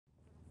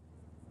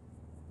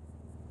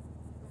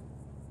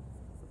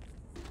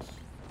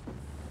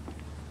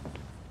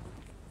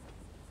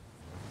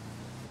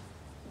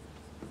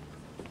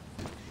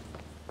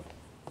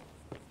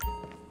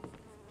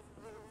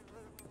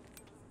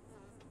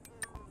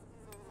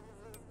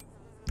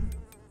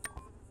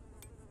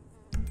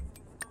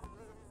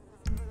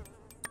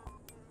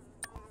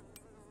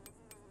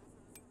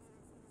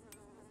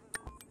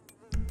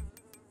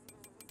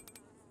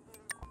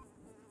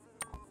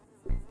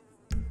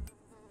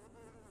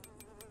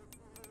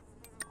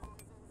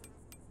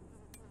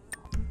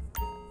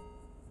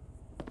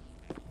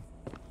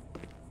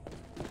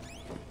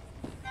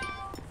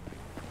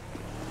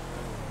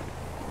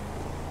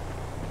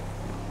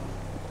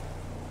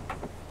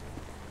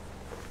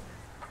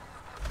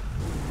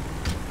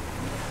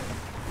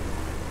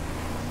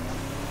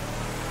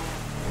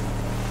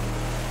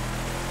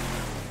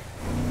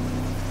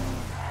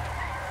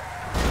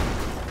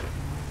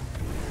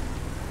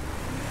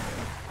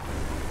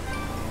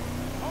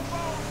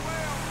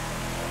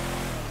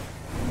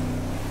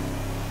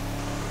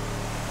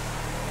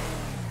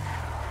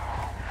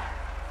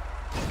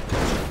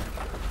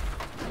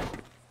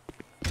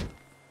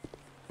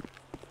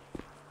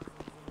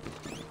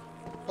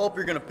Hope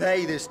you're gonna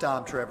pay this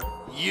time, Trevor.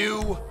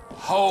 You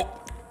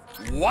hope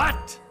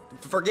what?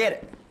 Forget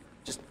it.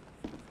 Just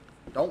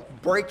don't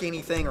break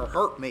anything or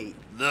hurt me.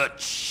 The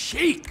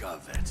cheek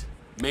of it.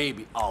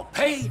 Maybe I'll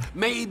pay,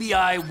 maybe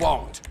I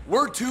won't.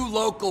 We're two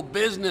local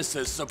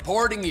businesses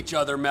supporting each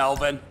other,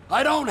 Melvin.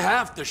 I don't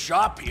have to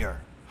shop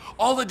here.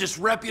 All the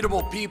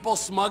disreputable people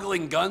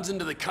smuggling guns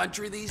into the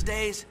country these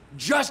days,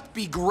 just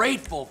be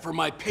grateful for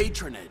my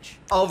patronage.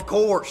 Of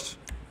course.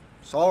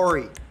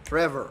 Sorry,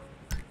 Trevor.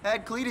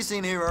 Had Cletus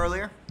in here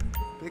earlier,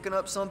 picking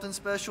up something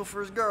special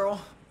for his girl.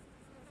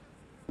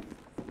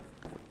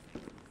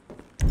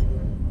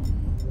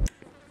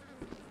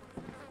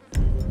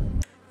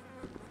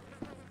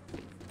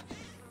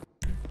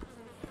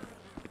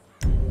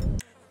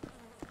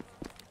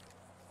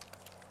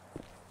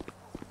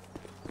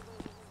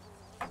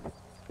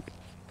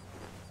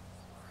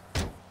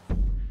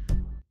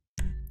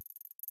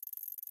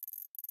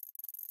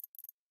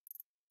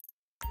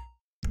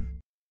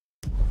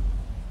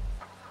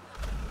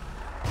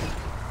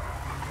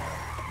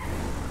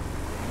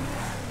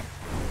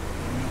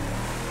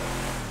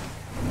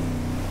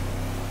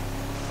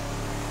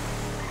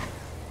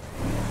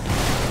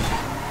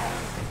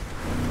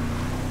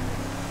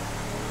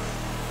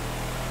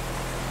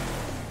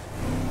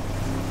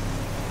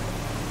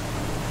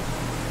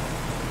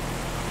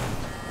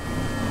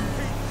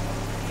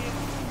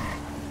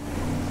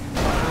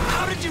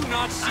 Did you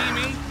not see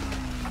me?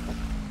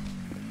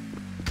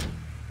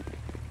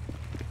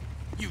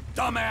 You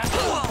dumbass!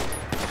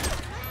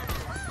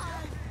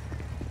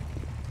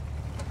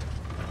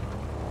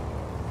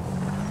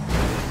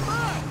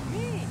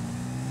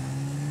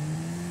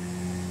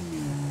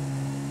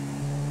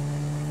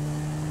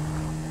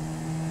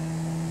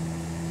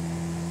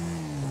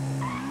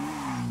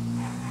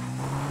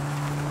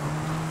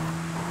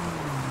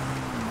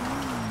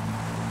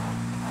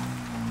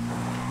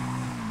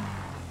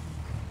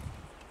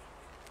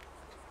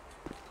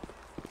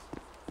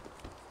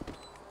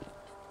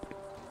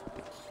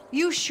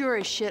 You sure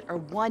as shit are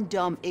one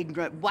dumb,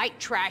 ignorant, white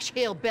trash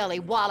hillbilly,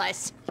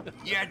 Wallace.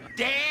 You're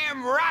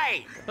damn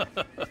right!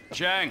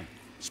 Chang,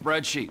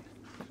 spreadsheet.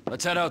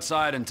 Let's head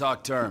outside and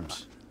talk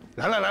terms.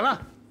 来了来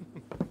了，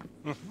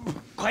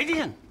快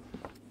点！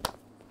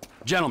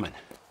 Gentlemen,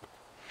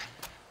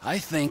 I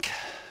think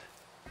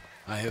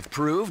I have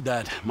proved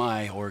that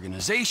my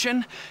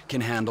organization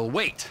can handle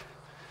weight.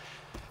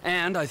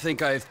 And I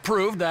think I've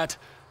proved that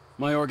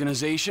my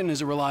organization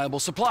is a reliable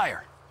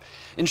supplier.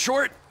 In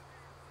short,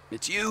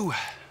 it's you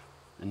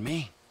and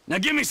me. Now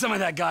give me some of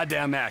that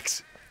goddamn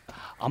X.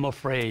 I'm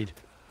afraid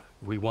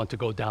we want to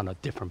go down a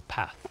different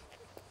path.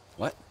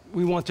 What?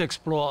 We want to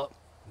explore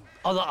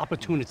other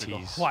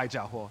opportunities. 坏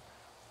家伙，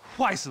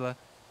坏死了！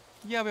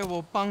要不要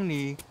我帮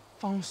你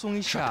放松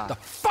一下 The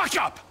fuck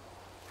up!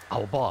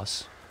 Our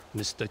boss,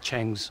 Mr.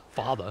 Cheng's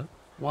father,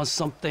 wants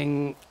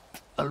something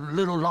a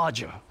little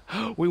larger.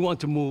 We want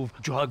to move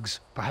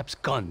drugs, perhaps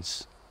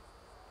guns.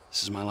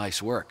 This is my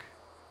life's work.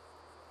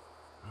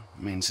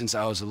 I mean, since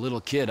I was a little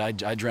kid, I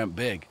dreamt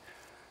big.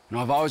 You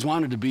know, I've always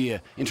wanted to be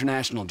an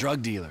international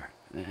drug dealer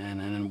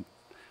and a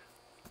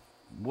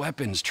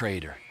weapons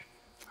trader.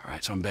 All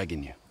right, so I'm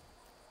begging you.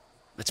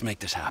 Let's make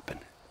this happen.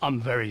 I'm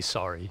very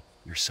sorry.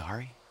 You're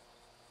sorry?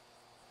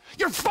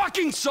 You're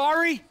fucking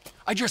sorry?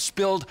 I just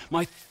spilled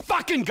my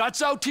fucking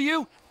guts out to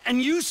you,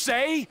 and you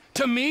say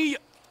to me,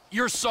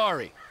 you're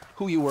sorry.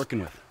 Who are you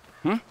working with?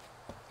 Hmm?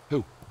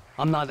 Who?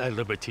 I'm not at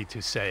liberty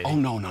to say. Oh,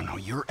 no,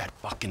 you're at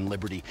fucking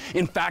liberty.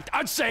 In fact,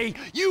 I'd say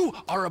you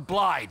are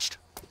obliged.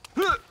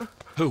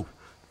 Who?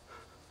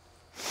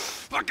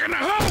 Fucking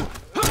who?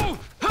 Who?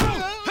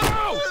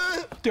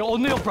 The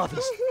O'Neill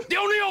brothers. The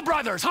O'Neill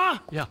brothers, huh?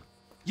 Yeah.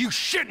 You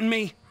shitting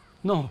me?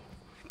 No.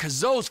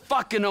 Cause those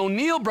fucking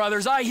O'Neill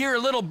brothers, I hear a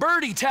little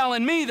birdie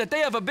telling me that they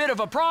have a bit of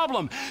a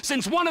problem,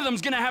 since one of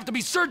them's gonna have to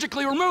be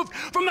surgically removed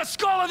from the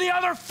skull of the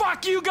other.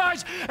 Fuck you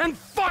guys, and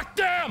fuck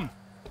them!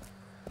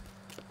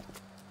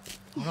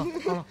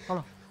 hold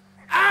on.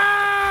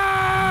 Ah!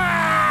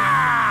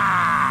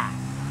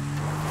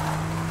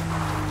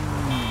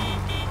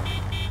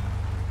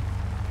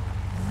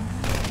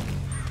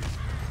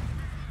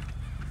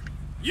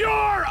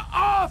 You're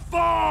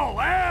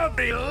awful,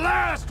 every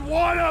last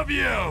one of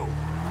you!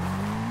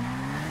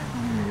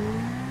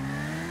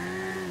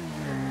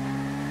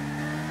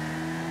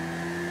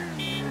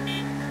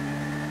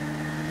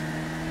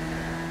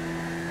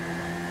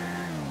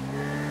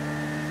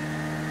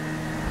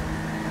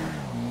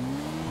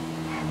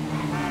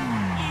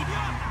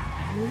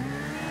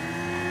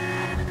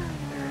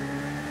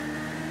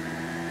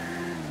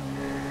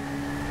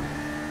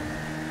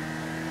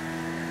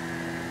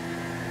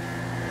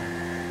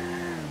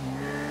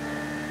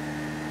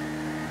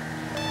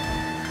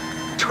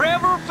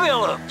 Trevor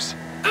Phillips!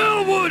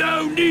 Elwood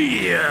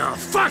O'Neill!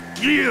 Fuck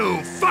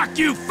you! Fuck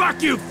you!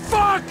 Fuck you!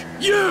 Fuck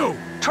you!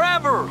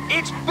 Trevor,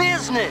 it's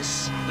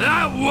business!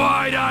 That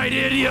wide-eyed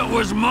idiot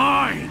was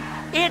mine!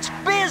 It's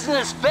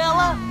business,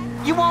 fella!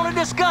 You want to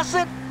discuss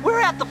it?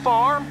 We're at the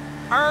farm.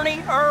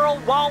 Ernie,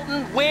 Earl,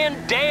 Walton, Wynn,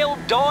 Dale,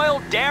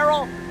 Doyle,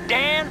 Darrell.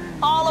 Dan,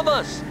 all of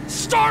us.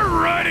 Start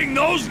writing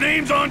those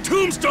names on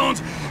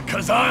tombstones,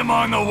 cause I'm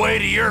on the way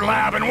to your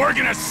lab and we're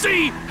gonna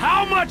see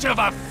how much of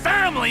a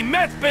family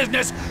meth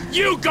business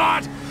you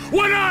got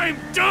when I'm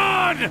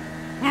done!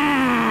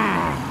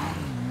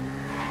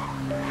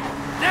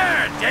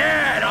 They're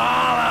dead,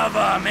 all of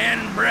them,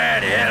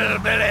 inbred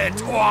hillbilly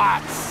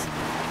twats!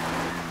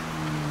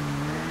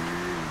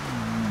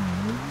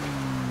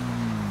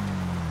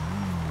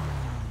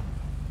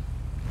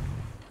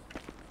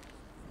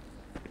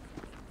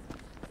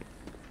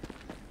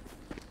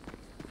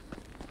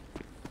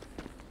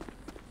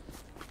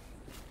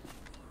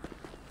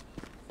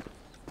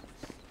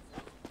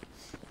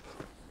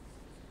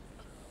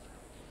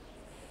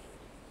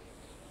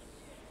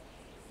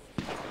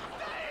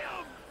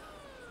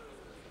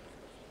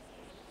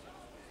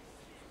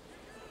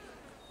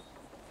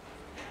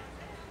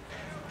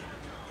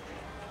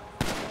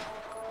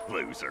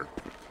 Loser.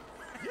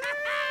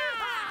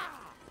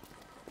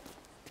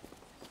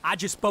 I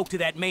just spoke to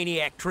that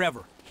maniac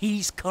Trevor.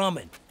 He's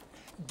coming.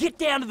 Get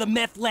down to the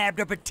meth lab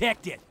to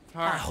protect it.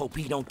 I hope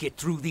he don't get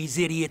through these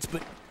idiots,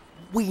 but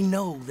we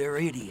know they're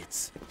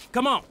idiots.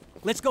 Come on,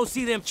 let's go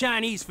see them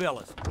Chinese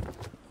fellas.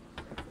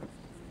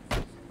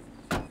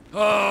 Oh,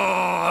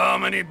 how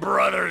many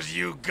brothers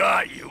you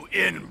got, you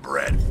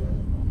inbred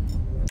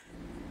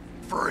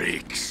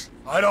freaks?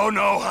 I don't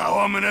know how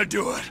I'm gonna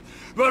do it,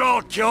 but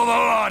I'll kill the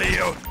lot of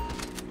you.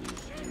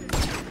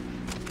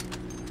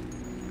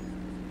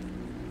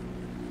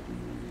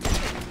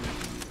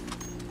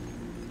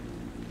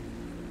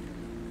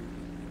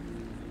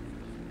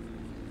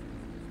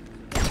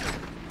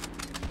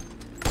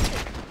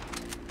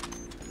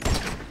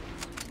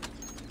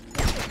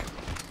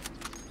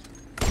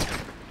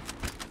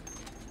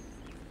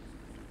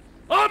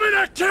 I'm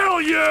gonna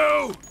kill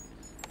you!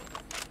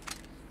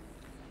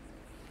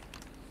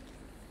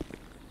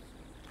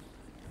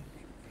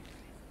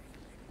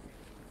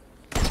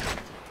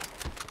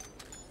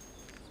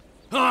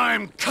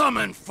 I'm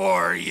coming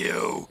for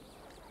you!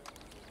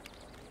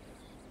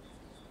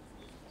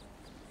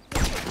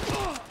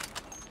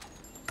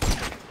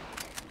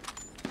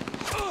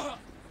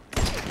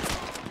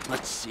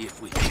 Let's see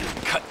if we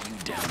can cut you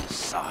down to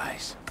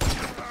size.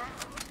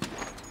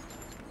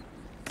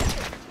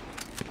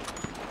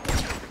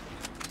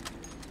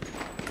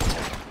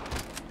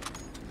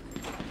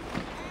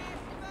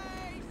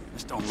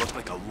 This don't look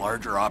like a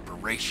larger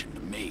operation to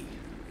me.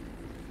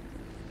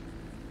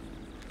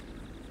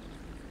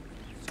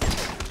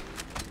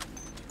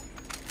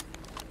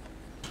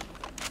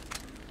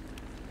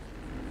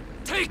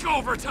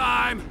 Takeover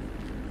time!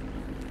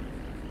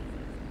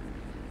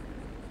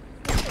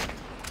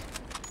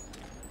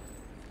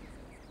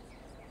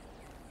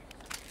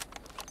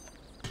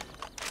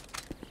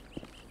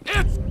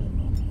 It's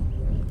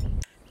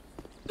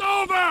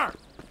over!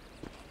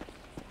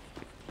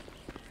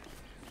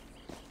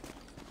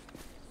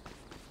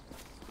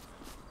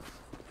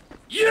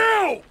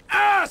 You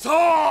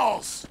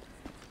assholes!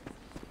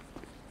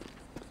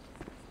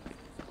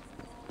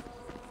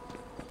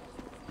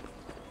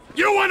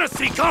 You want to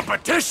see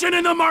competition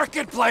in the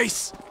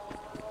marketplace?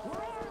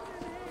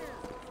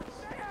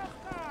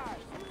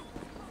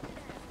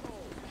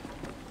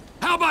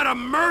 How about a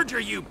merger,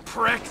 you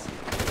pricks?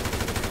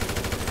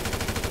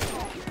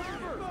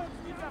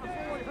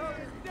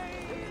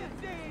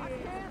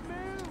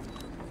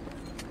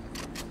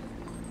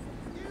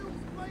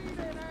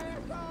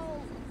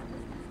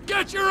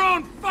 Get your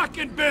own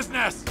fucking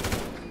business!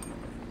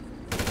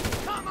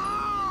 Come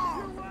on!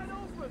 You're wide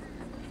open!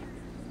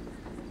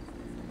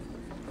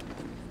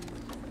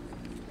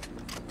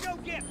 Go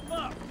get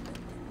fucked!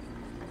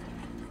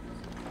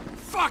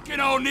 Fucking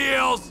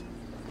O'Neills!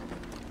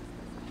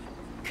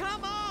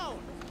 Come on!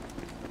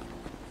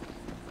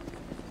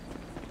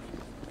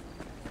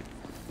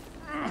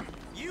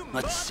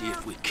 Let's see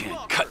if we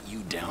can't cut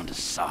you down to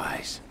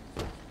size.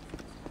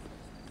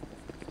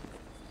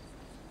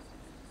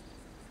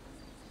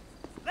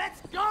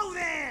 Let's go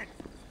then!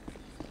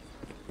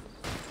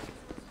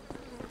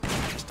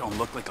 This don't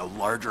look like a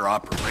larger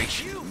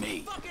operation to me.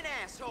 You fucking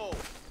asshole!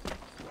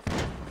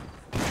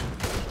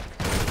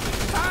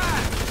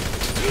 Ah!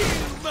 You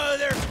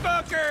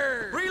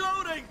motherfucker!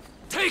 Reloading!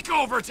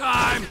 Takeover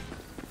time!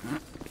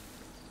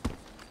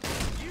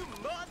 You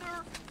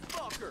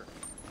motherfucker!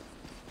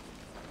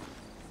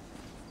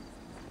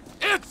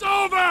 It's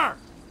over!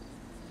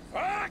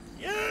 Fuck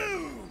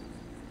you!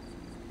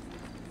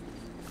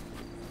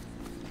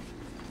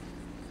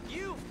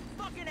 You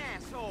fucking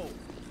asshole!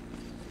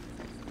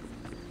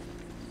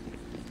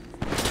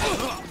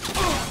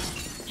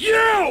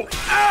 You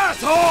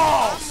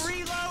assholes! I'm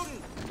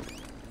reloading!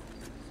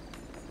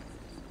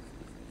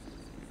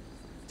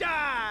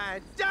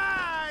 Die!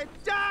 Die!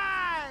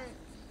 Die!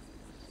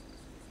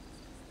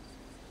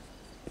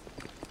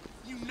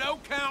 You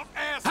no-count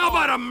asshole! How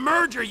about a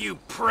merger, you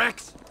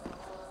pricks?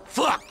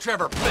 Fuck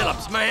Trevor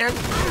Phillips, man!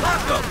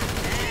 Fuck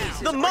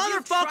him! The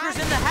motherfucker's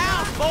in the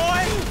house,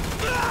 boy!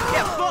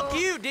 Yeah, fuck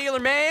you, dealer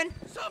man!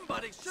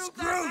 Somebody shoot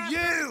Screw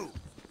you!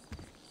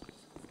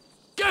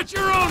 Get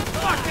your own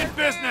fucking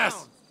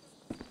business!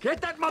 Get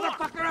that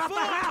motherfucker out the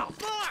house!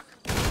 Fuck!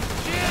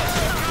 Shit,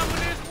 coming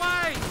this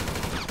way!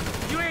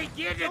 You ain't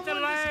getting at the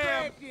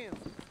lab!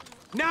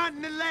 Not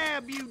in the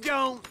lab, you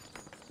don't!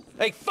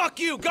 Hey,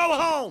 fuck you! Go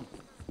home!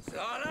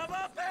 Son of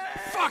a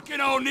bitch! Fucking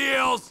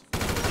O'Neills!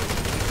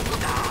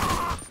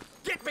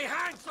 Get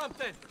behind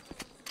something!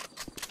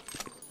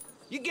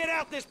 You get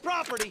out this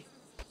property!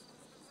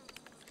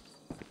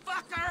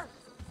 Fucker!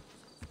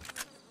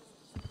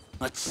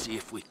 Let's see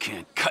if we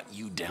can't cut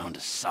you down to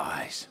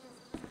size.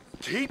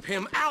 Keep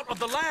him out of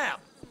the lab!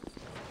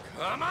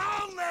 Come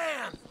on,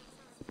 then!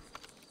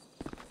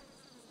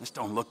 This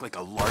don't look like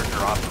a larger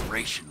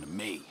operation to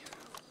me.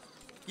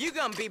 You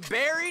gonna be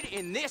buried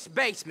in this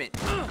basement.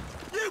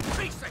 You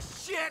piece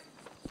of shit!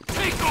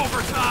 Take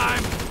over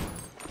time!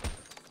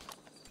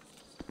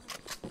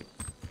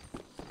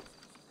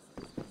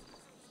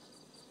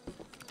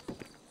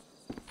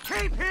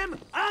 Keep him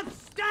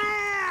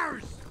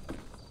upstairs!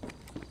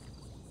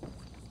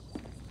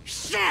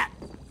 Shit!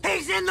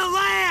 He's in the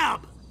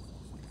lab!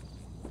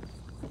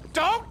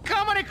 Don't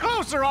come any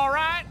closer, all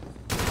right?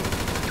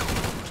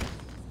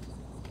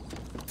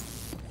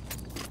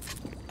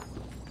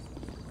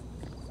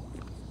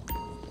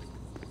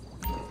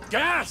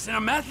 Gas in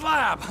a meth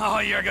lab! Oh,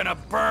 you're gonna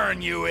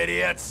burn, you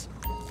idiots!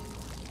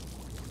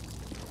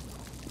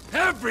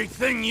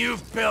 Everything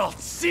you've built,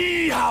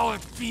 see how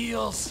it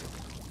feels?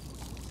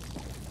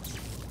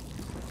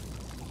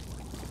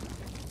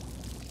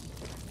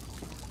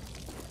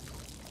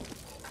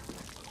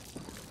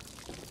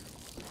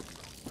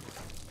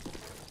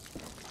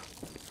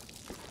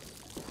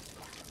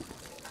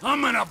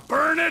 I'm gonna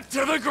burn it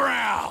to the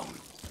ground!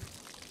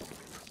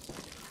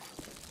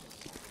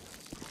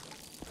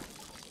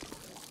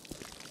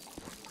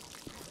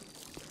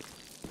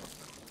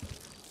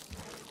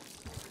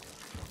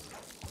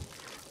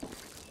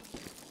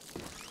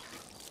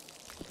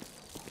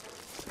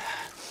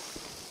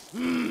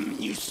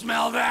 You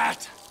smell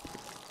that?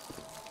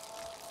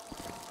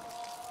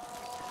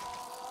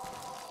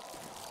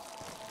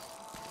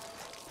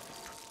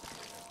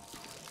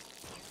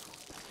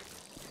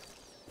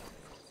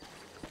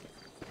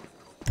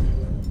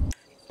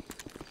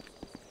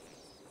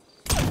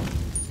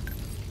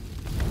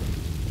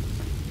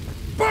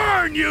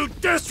 Burn, you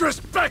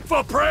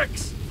disrespectful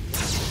pricks!